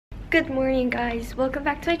Good morning, guys. Welcome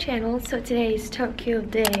back to my channel. So today is Tokyo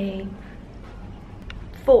Day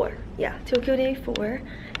 4. Yeah, Tokyo Day 4.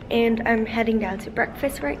 And I'm heading down to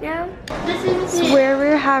breakfast right now. This is where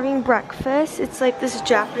we're having breakfast. It's like this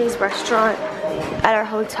Japanese restaurant at our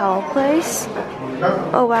hotel place.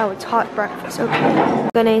 Oh wow, it's hot breakfast. Okay. I'm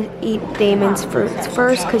gonna eat Damon's fruits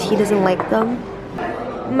first because he doesn't like them.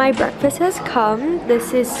 My breakfast has come.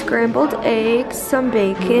 This is scrambled eggs, some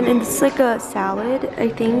bacon, and this is like a salad. I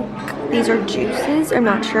think these are juices, I'm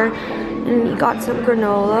not sure. And you got some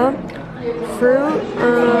granola, fruit,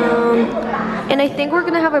 and I think we're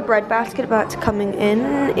gonna have a bread basket that's coming in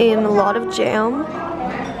and a lot of jam.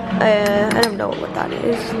 I don't know what that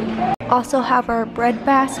is. Also have our bread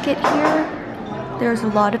basket here. There's a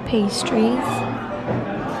lot of pastries.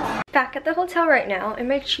 Back at the hotel right now, and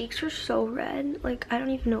my cheeks are so red. Like, I don't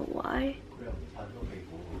even know why.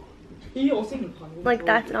 Like,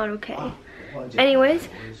 that's not okay. Anyways,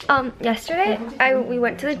 yesterday we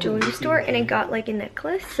went to the jewelry store and I got like a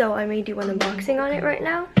necklace, so I may do an unboxing on it right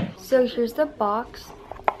now. So here's the box.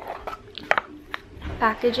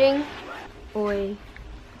 Packaging. Oi.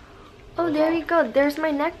 Oh, there you go. There's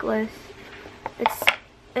my necklace. It's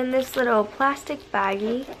in this little plastic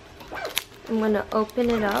baggie. I'm gonna open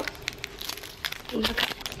it up.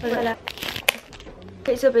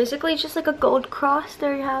 Okay, so basically it's just like a gold cross.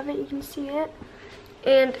 There you have it, you can see it.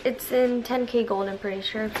 And it's in 10K gold, I'm pretty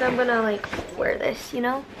sure. So I'm gonna like wear this, you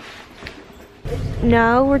know?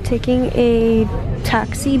 Now we're taking a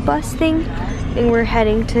taxi bus thing and we're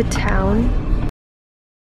heading to town.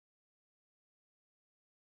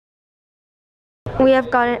 We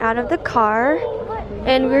have gotten out of the car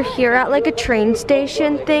and we're here at like a train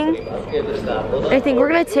station thing. I think we're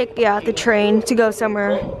gonna take, the train to go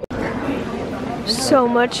somewhere. So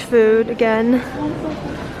much food again.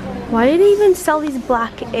 Why did they even sell these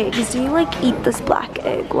black eggs? Do you like eat this black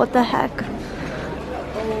egg? What the heck?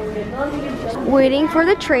 Waiting for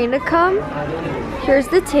the train to come. Here's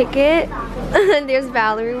the ticket. And there's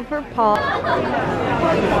Valerie with her paw.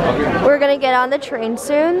 We're gonna get on the train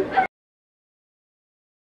soon.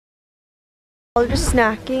 We're just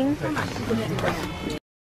snacking.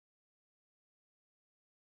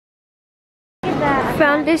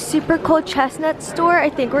 Found this super cool chestnut store. I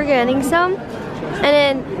think we're getting some. And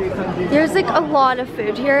then there's like a lot of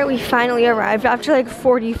food here. We finally arrived after like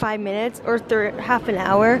 45 minutes or half an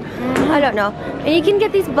hour. I don't know. And you can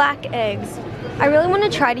get these black eggs. I really want to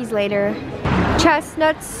try these later.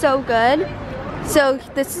 Chestnuts, so good. So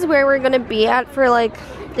this is where we're gonna be at for like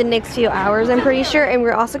the next few hours, I'm pretty sure. And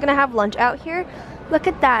we're also gonna have lunch out here. Look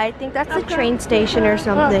at that. I think that's the train station or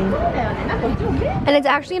something. And it's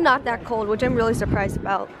actually not that cold, which I'm really surprised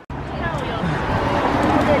about.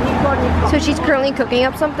 So she's currently cooking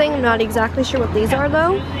up something. I'm not exactly sure what these are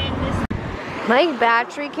though. My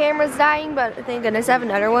battery camera's dying, but thank goodness I have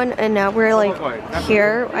another one. And now we're like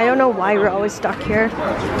here. I don't know why we're always stuck here.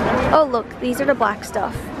 Oh look, these are the black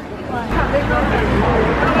stuff.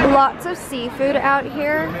 Lots of seafood out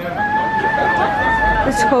here.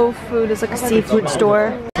 This whole food is like a seafood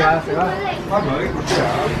store. I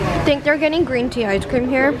think they're getting green tea ice cream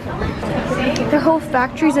here. The whole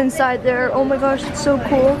factory's inside there. Oh my gosh, it's so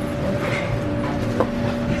cool.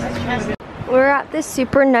 We're at this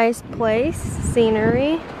super nice place,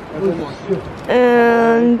 scenery.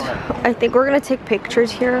 And I think we're gonna take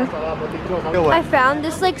pictures here. I found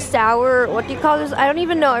this like sour, what do you call this? I don't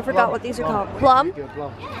even know, I forgot what these are called. Plum?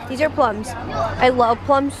 These are plums. I love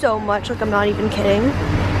plums so much, like I'm not even kidding.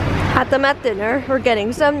 Had them at dinner. We're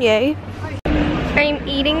getting some, yay. I'm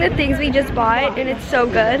eating the things we just bought and it's so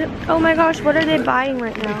good. Oh my gosh, what are they buying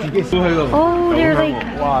right now? Oh, they're like,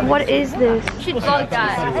 what is this?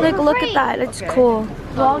 Like, look at that, it's cool.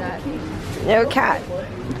 No cat.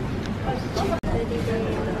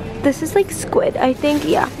 This is like squid, I think.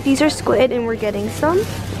 Yeah, these are squid and we're getting some.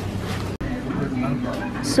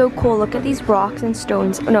 So cool, look at these rocks and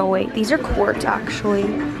stones. Oh, no, wait, these are quartz actually.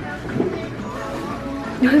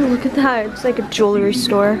 Look at that, it's like a jewelry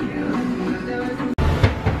store.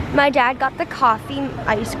 My dad got the coffee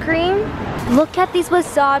ice cream. Look at these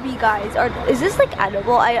wasabi, guys. Is this like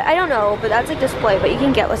edible? I don't know, but that's like display, but you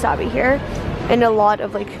can get wasabi here. And a lot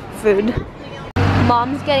of like food.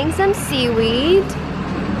 Mom's getting some seaweed.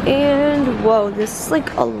 And whoa, this is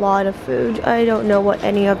like a lot of food. I don't know what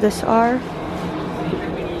any of this are.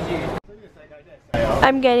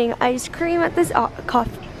 I'm getting ice cream at this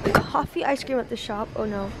coffee ice cream at the shop. Oh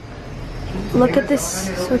no. Look at this,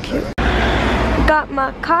 so cute. Got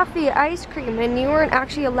my coffee ice cream and you weren't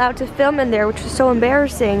actually allowed to film in there, which was so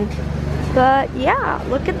embarrassing. But yeah,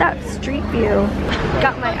 look at that street view.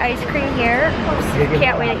 Got my ice cream here.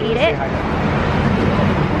 Can't wait to eat it.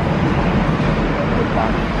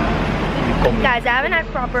 Guys, I haven't had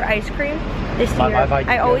proper ice cream this year.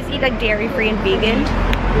 I always eat like dairy-free and vegan.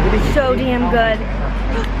 So damn good.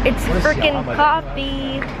 It's freaking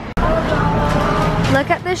coffee. Look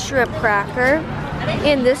at this shrimp cracker.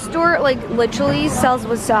 And this store like literally sells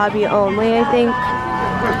wasabi only, I think.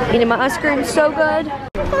 Eating my ice cream, so good.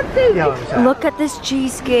 Look at this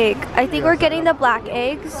cheesecake. I think we're getting the black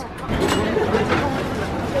eggs.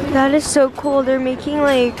 That is so cool. They're making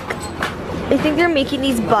like, I think they're making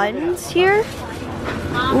these buns here.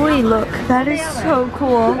 Ooh, look, that is so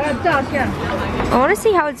cool. I want to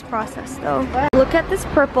see how it's processed though. Look at this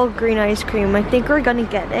purple green ice cream. I think we're gonna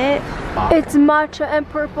get it. It's matcha and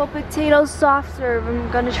purple potato soft serve.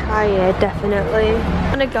 I'm gonna try it, definitely.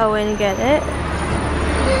 I'm gonna go in and get it.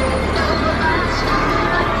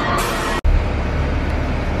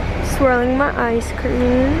 Swirling my ice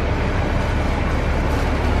cream.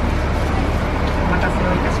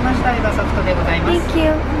 Thank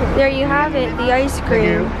you. There you have it, the ice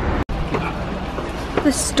cream.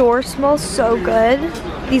 The store smells so good.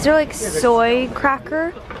 These are like soy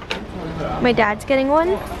cracker. My dad's getting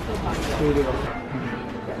one.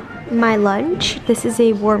 My lunch. This is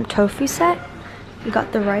a warm tofu set. We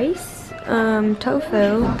got the rice,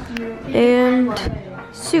 tofu, and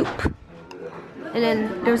soup. And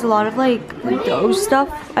then there's a lot of like dough stuff.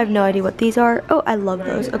 I have no idea what these are. Oh, I love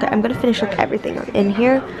those. Okay, I'm gonna finish like everything in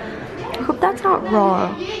here. I hope that's not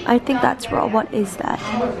raw. I think that's raw. What is that?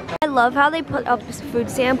 I love how they put up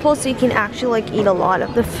food samples so you can actually like eat a lot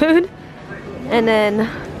of the food. And then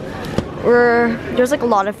there's like a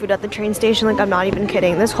lot of food at the train station. Like I'm not even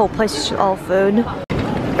kidding. This whole place is all food.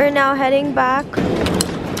 We're now heading back.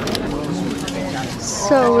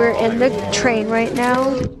 So we're in the train right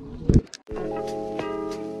now.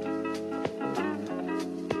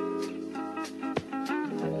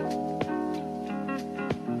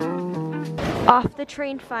 Off the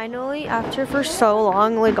train finally, after for so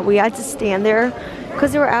long, like we had to stand there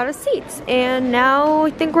because we were out of seats. And now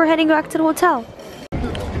I think we're heading back to the hotel.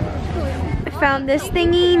 I found this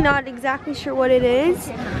thingy, not exactly sure what it is,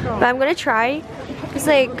 but I'm gonna try. It's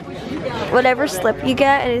like whatever slip you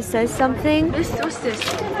get and it says something.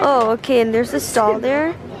 Oh, okay, and there's a stall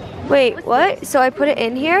there. Wait, what? So I put it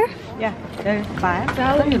in here? Yeah.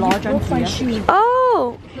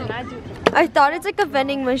 Oh! I thought it's like a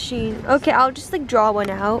vending machine. Okay, I'll just like draw one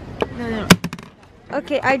out. No.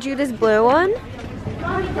 Okay, I drew this blue one.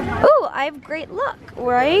 Ooh, I have great luck,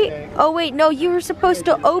 right? Oh wait, no, you were supposed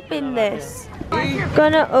to open this.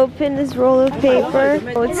 Gonna open this roll of paper.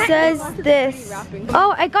 Oh, it says this.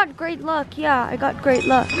 Oh, I got great luck. Yeah, I got great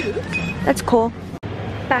luck. That's cool.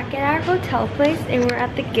 Back at our hotel place, and we're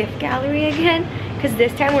at the gift gallery again. Because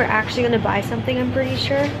this time we're actually gonna buy something, I'm pretty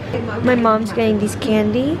sure. My mom's getting these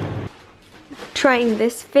candy. Trying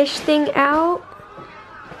this fish thing out.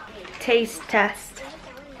 Taste test.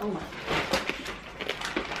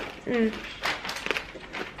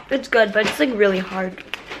 It's good, but it's like really hard.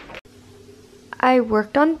 I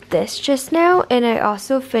worked on this just now, and I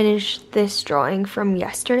also finished this drawing from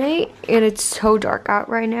yesterday, and it's so dark out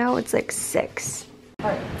right now. It's like 6.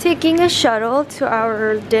 Taking a shuttle to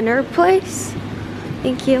our dinner place.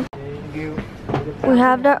 Thank you. We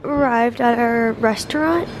have arrived at our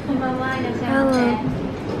restaurant. Hello.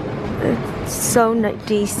 It's so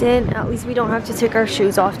decent. At least we don't have to take our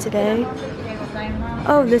shoes off today.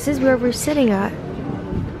 Oh, this is where we're sitting at.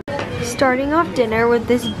 Starting off dinner with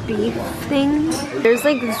this beef thing. There's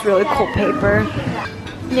like this really cool paper.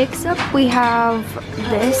 Next up we have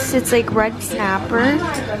this. It's like red snapper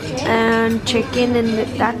and chicken, and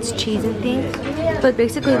that's cheese, I think. But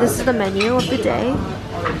basically this is the menu of the day.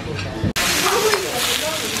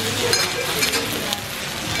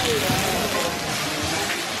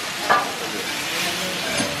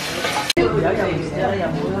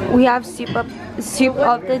 We have soup of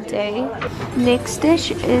the day. Next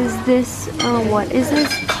dish is this, what is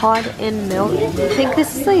this? Cod and milk. I think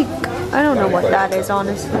this is like, I don't know what that is,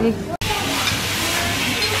 honestly.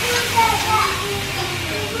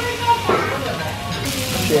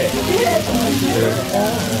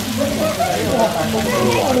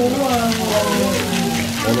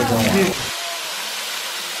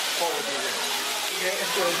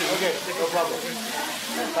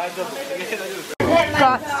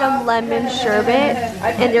 Got some lemon sherbet,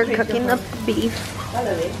 and they're cooking the beef.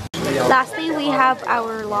 Lastly, we have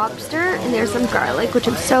our lobster, and there's some garlic, which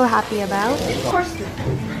I'm so happy about.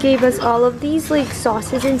 Gave us all of these like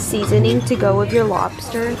sauces and seasoning to go with your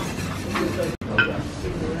lobster.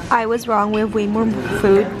 I was wrong, we have way more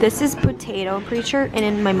food. This is potato, I'm pretty sure, and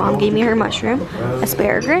then my mom gave me her mushroom,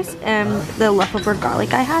 asparagus, and the leftover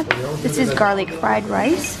garlic I had. This is garlic fried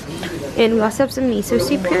rice, and we also have some miso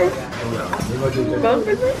soup here,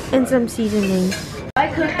 and some seasoning.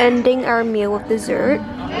 Ending our meal with dessert.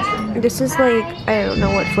 This is like, I don't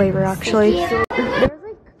know what flavor actually. There's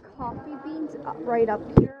like coffee beans right up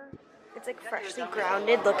here. It's like freshly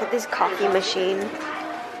grounded. Look at this coffee machine.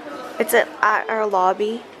 It's at our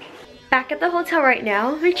lobby. Back at the hotel right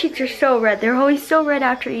now. My cheeks are so red. They're always so red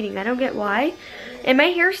after eating. I don't get why. And my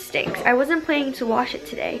hair stinks. I wasn't planning to wash it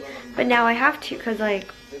today, but now I have to because like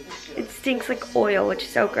it stinks like oil, which is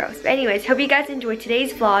so gross. But anyways, hope you guys enjoyed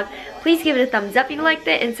today's vlog. Please give it a thumbs up if you liked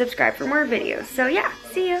it and subscribe for more videos. So yeah,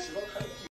 see ya.